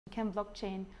Can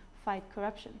blockchain fight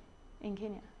corruption in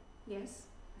Kenya? Yes,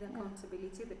 the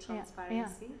accountability, the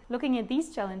transparency. Yeah. Looking at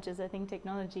these challenges, I think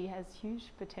technology has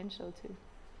huge potential too.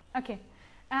 Okay.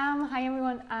 Hi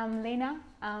everyone, I'm Lena.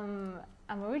 I'm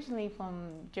originally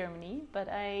from Germany, but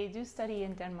I do study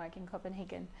in Denmark, in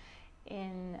Copenhagen,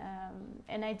 and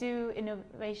I do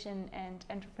innovation and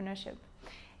entrepreneurship.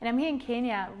 And I'm here in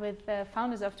Kenya with the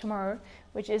founders of Tomorrow,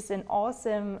 which is an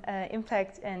awesome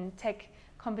impact and tech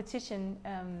competition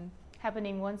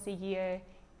happening once a year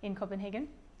in Copenhagen.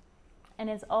 And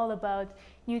it's all about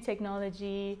new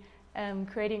technology,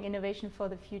 creating innovation for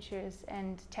the futures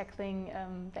and tackling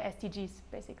the SDGs,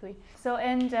 basically. So,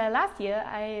 and last year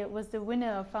I was the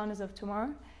winner of Founders of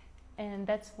Tomorrow, and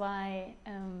that's why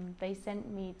they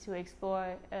sent me to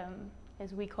explore,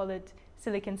 as we call it,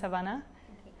 Silicon Savannah.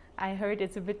 Okay. I heard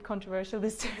it's a bit controversial,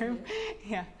 this term.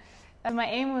 Yeah. My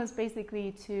aim was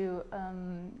basically to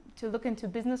look into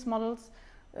business models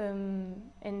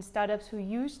in startups who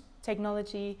use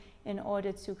technology in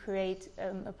order to create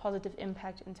a positive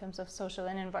impact in terms of social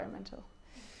and environmental.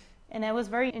 And I was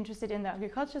very interested in the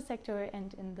agriculture sector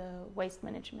and in the waste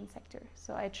management sector.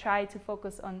 So I tried to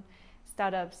focus on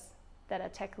startups that are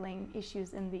tackling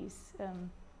issues in these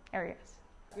areas.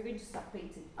 We're going to start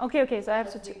painting. Okay, so I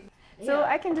have to... So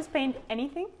I can just paint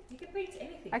anything? You can paint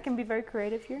anything. I can be very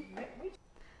creative here.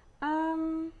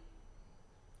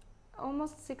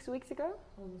 Almost 6 weeks ago.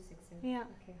 Almost 6 weeks. Yeah.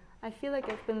 Okay. I feel like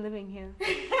I've been living here.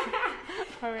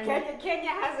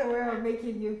 Kenya has a way of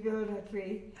making you feel that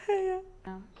way. Yeah.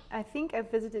 I think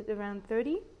I've visited around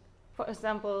 30. For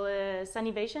example,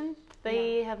 Sunivation.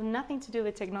 They have nothing to do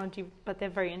with technology, but they're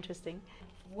very interesting.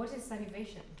 What is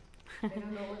Sunivation? I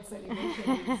don't know what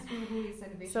Sunivation is. Who is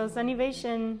Sunivation? So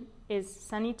Sunivation is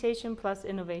sanitation plus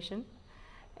innovation.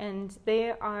 And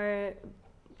they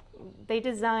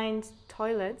designed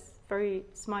toilets, very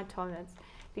smart toilets,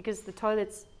 because the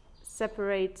toilets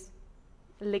separate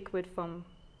liquid from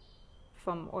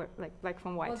white, they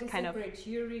kind of. Separate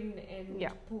urine and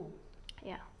poo.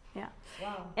 Yeah.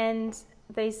 Wow. And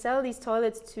they sell these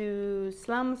toilets to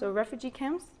slums or refugee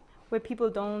camps where people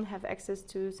don't have access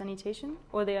to sanitation,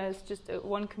 or there's just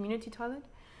one community toilet.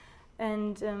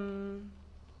 And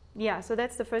so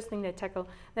that's the first thing they tackle.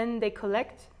 Then they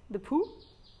collect the poo,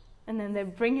 and then they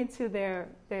bring it to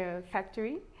their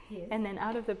factory. Yes. And then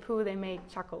out of the poo they make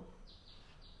charcoal.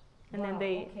 And then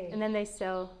they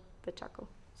sell the charcoal.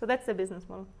 So that's the business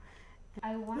model.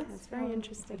 I once it's very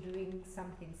interesting. Doing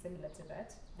something similar to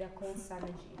that. They're called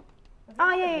Synergy.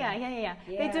 Oh yeah.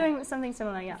 They're doing something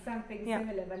similar, yeah. Something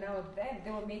similar, but now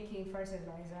they were making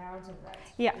fertilizer out of that.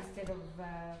 Yeah. Instead of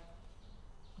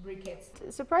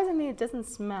briquettes. Surprisingly, it doesn't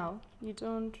smell. You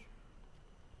don't.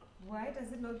 Why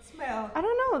does it not smell? I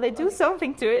don't know. They do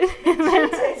something to it.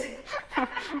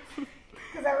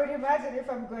 Because I would imagine if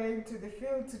I'm going to the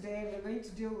field today, we're going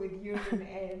to deal with urine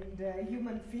and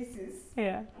human feces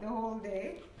the whole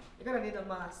day. You're going to need a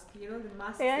mask. You know the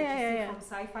masks that you see from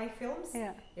sci-fi films?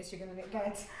 Yeah. Yes, you're going to need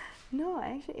that. No,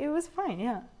 actually, it was fine,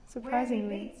 surprisingly.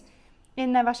 Where are you based?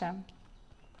 In Naivasha.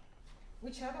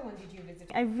 Which other one did you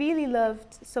visit? I really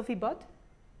loved sophiebot.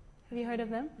 Have you heard of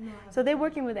them? No. So they're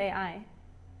working with AI.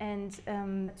 And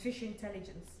artificial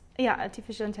intelligence. Yeah,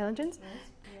 artificial intelligence.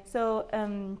 Yes. So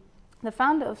the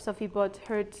founder of sophiebot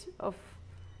heard of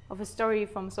a story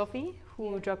from Sophie,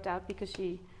 who dropped out because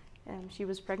she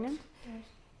was pregnant. Yes.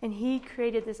 And he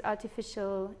created this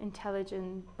artificial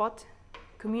intelligent bot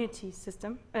communication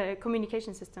system.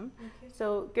 Okay.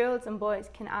 So girls and boys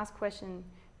can ask questions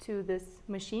to this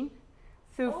machine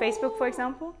through Facebook, for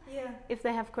example. Yeah. If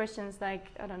they have questions like,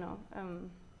 I don't know,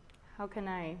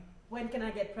 when can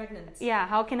I get pregnant? Yeah,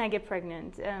 how can I get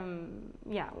pregnant?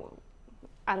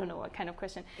 I don't know what kind of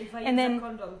question. If I use a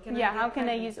condom, can I get how can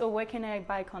pregnant? I use, or where can I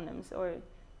buy condoms, or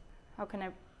how can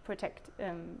I protect?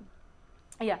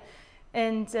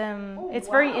 And it's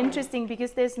very interesting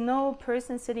because there's no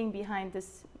person sitting behind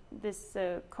this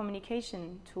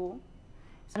communication tool.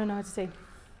 I don't know how to say.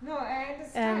 No, I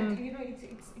understand.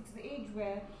 It's the age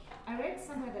where I read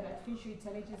somewhere that artificial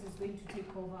intelligence is going to take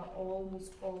over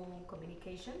almost all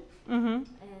communication. And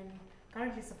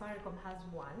currently Safaricom has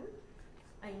one.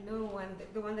 I know one,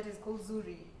 the one that is called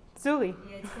Zuri. Zuri?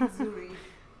 Yeah, it's called Zuri.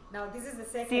 Now this is the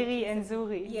second. Siri and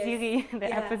Zuri. Yes. Siri, the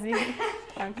Apple Siri.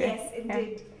 Okay. Yes,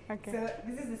 indeed. Yeah. Okay. So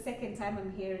this is the second time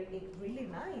I'm hearing it. Really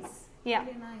nice. Yeah.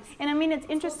 Really nice. And I mean, it's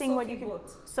interesting what you can...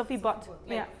 Sophiebot.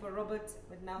 Like for Robert,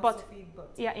 but now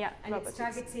Sophiebot. Yeah. And it's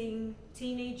targeting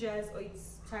teenagers, or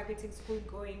it's targeting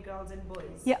school-going girls and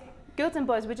boys. Yeah. Girls and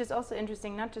boys, which is also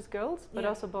interesting, not just girls, but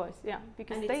also boys,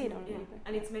 because and they don't either.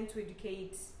 And it's meant to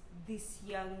educate this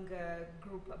young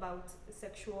group about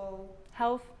sexual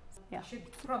health, Yeah. I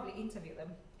should probably interview them.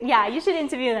 Yeah, you should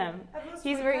interview them.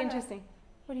 He's very color. interesting.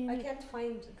 What do you I need? can't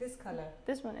find this color.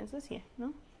 This one, is this here?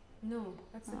 No? No,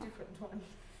 that's a different one.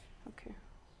 Okay.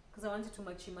 Because I wanted to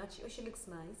matchy. Oh, she looks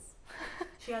nice.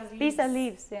 She has leaves. These are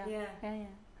leaves, yeah.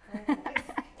 Yeah.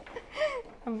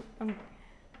 I'm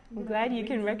glad you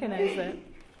can recognize that.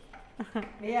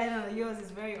 Yeah, I know. Yours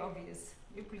is very obvious.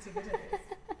 You're pretty good at this.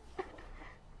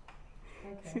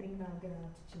 Okay, I think now I'm going to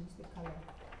have to change the color.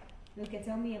 Okay,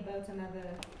 tell me about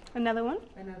Another one?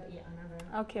 Another.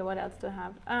 Okay, what else do I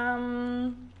have?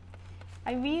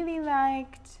 I really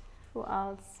liked, who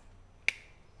else?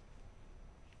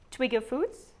 Twiga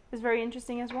Foods is very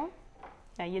interesting as well.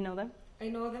 Yeah, you know them. I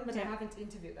know them, but I haven't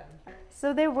interviewed them.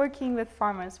 So they're working with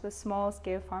farmers, with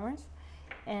small-scale farmers,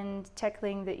 and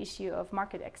tackling the issue of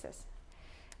market access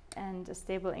and a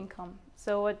stable income.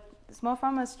 So what small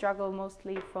farmers struggle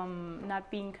mostly from not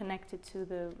being connected to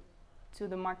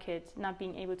the market, not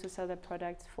being able to sell their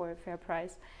products for a fair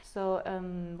price. So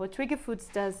what Twiga Foods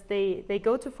does, they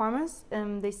go to farmers,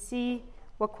 they see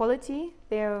what quality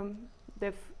their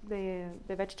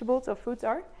vegetables or fruits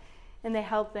are, and they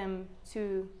help them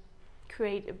to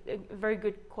create a very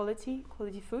good quality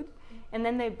food, and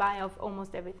then they buy off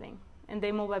almost everything, and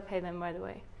they mobile pay them right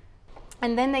away.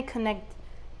 And then they connect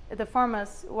the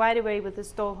farmers right away with the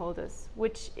stall holders,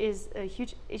 which is a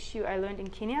huge issue I learned in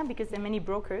Kenya, because there are many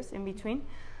brokers in between.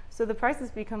 So the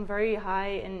prices become very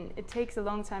high, and it takes a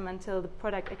long time until the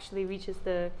product actually reaches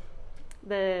the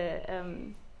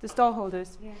stall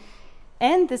holders. Yeah.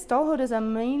 And the stall holders are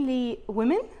mainly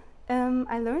women,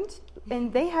 I learned,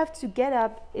 and they have to get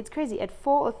up, it's crazy, at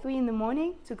 4 or 3 in the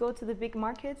morning to go to the big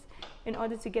markets in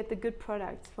order to get the good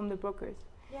products from the brokers.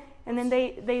 Yeah, and then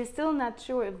they're still not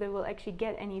sure if they will actually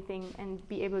get anything and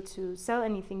be able to sell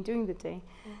anything during the day.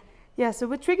 Yeah, so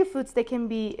with Twiga Foods, they can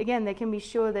be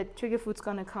sure that Twiga Foods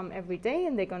going to come every day,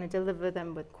 and they're going to deliver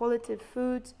them with quality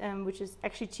food, which is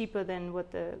actually cheaper than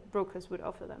what the brokers would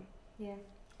offer them. Yeah.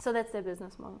 So that's their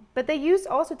business model. But they use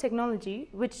also technology,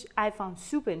 which I found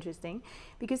super interesting,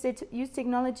 because they use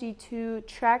technology to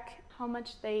track how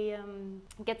much they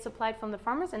get supplied from the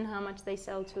farmers and how much they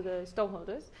sell to the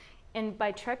stallholders. And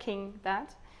by tracking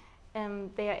that,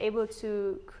 they are able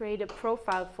to create a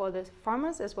profile for the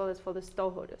farmers as well as for the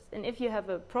stallholders. And if you have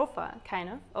a profile,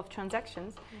 of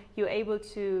transactions, you're able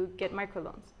to get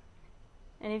microloans.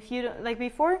 And if you don't, like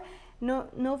before,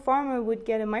 no farmer would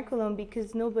get a microloan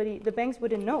because the banks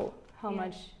wouldn't know how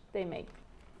much they make.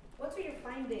 What were your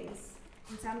findings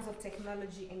in terms of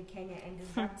technology in Kenya and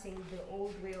disrupting the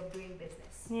old way of doing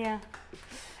business? Yeah.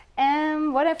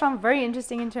 What I found very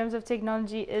interesting in terms of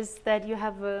technology is that you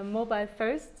have a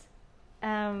mobile-first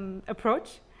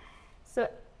approach. So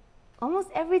almost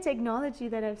every technology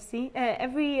that I've seen,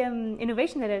 every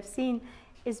innovation that I've seen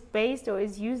is based or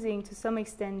is using to some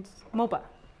extent mobile.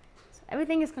 So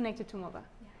everything is connected to mobile.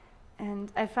 Yeah.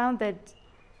 And I found that,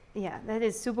 that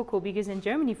is super cool, because in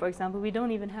Germany, for example, we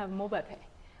don't even have mobile pay.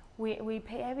 We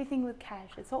pay everything with cash.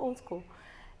 It's so old school.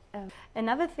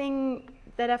 Another thing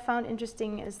that I found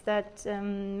interesting is that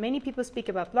many people speak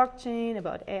about blockchain,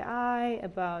 about AI,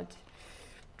 about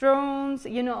drones,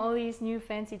 all these new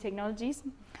fancy technologies.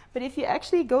 But if you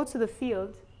actually go to the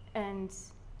field and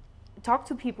talk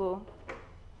to people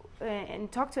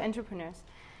and talk to entrepreneurs,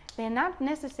 they're not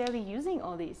necessarily using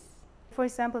all these. For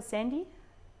example, Sandy.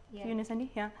 Yeah. You know Sandy?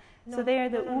 Yeah. No, so they are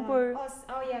the Uber. No.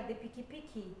 Oh yeah, the Piki.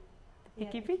 Piki.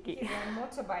 Yeah,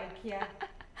 motorbike, yeah.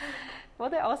 Well,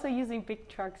 they're also using big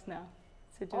trucks now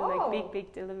to do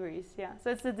big deliveries. Yeah.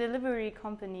 So it's a delivery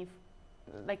company,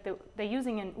 they're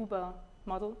using an Uber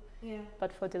model,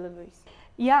 but for deliveries.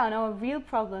 Yeah, no, real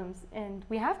problems, and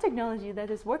we have technology that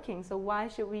is working. So why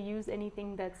should we use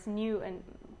anything that's new and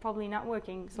probably not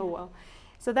working so well?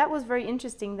 So that was very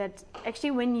interesting. That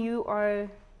actually, when you're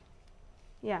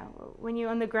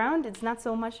on the ground, it's not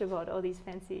so much about all these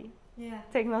fancy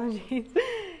technologies.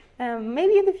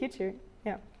 Maybe in the future.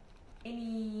 Yeah.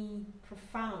 Any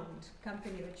profound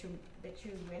company that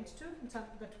you went to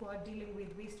that were dealing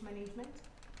with waste management?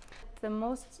 The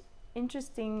most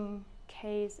interesting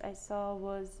case I saw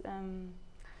was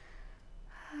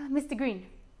Mr. Green.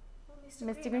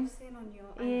 Mr. Green, I've seen on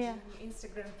your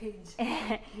Instagram page.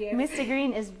 Yes. Mr.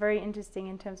 Green is very interesting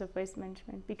in terms of waste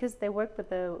management, because they work with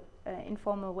the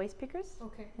informal waste pickers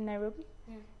in Nairobi.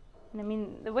 Yeah. And I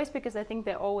mean, the waste pickers, I think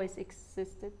they always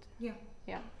existed. Yeah.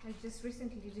 Yeah. I just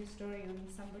recently did a story on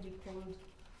somebody called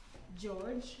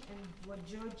George, and what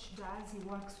George does, he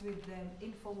works with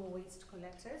informal waste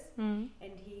collectors, and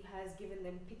he has given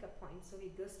them pickup points. So he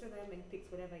goes to them and picks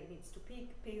whatever he needs to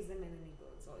pick, pays them, and then he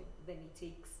goes. Or then he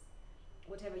takes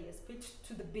whatever he has pitched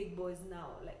to the big boys now,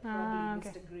 like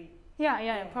probably Mr. Green.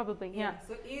 Yeah, probably. Yeah.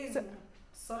 So he's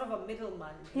sort of a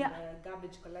middleman in the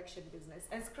garbage collection business.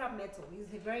 And scrap metal.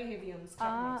 He's very heavy on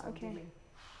scrap metal dealing.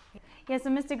 Yeah, so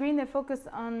Mr. Green, they focus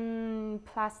on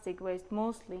plastic waste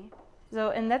mostly.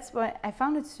 So, and that's why I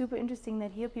found it super interesting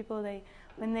that here people,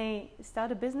 when they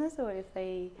start a business or if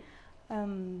they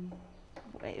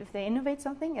innovate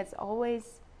something, it's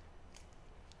always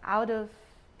out of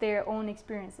their own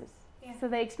experiences. Yeah. So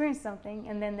they experience something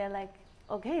and then they're like,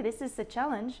 okay, this is a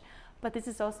challenge, but this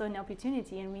is also an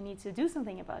opportunity and we need to do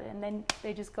something about it. And then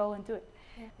they just go and do it.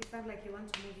 Yeah, you sound like you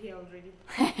want to move here already.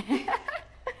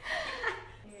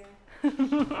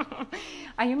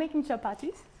 Are you making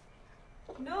chapatis?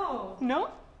 No. No?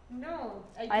 No.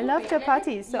 I love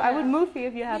chapatis, so I would move here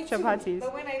if you have chapatis.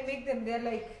 But when I make them, they're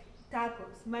like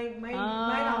tacos. Mine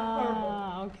are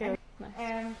horrible. Okay.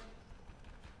 Nice.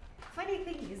 Funny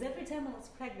thing is, every time I was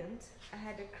pregnant, I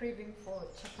had a craving for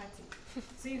chapati.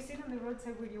 So you see on the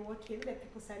roadside when you walk in, there are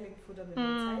people selling food on the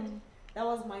roadside. That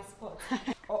was my spot.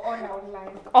 Or order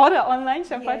online. Order online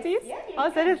chapatis? Yes. Yeah, oh,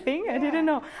 is that a thing? Yeah, I didn't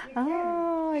know.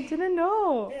 I didn't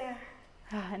know.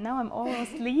 Yeah. Now I'm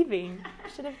almost leaving. You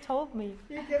should have told me.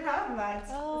 You can have that,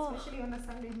 especially on a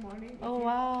Sunday morning. Oh,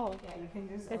 wow. Yeah, you can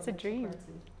just. That's a dream.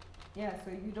 Chapati. Yeah,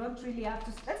 so you don't really have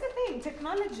to. That's the thing,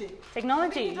 technology.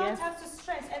 Technology, you don't have to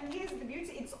stress. And here's the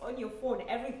beauty: it's on your phone.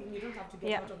 Everything. You don't have to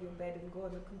get out of your bed and go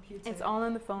on the computer. It's all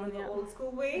on the phone. The old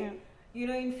school way. Yeah. You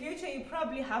know, in future you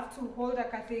probably have to hold a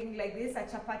thing like this, a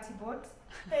chapati bot.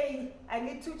 Hey, I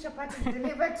need 2 chapatis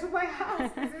delivered to my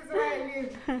house. This is where I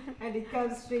live, and it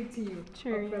comes straight to you.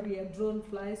 True. Or probably a drone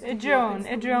flies. A drone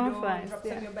flies.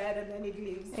 Drops on your bed and then it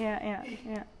leaves.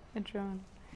 Yeah, a drone.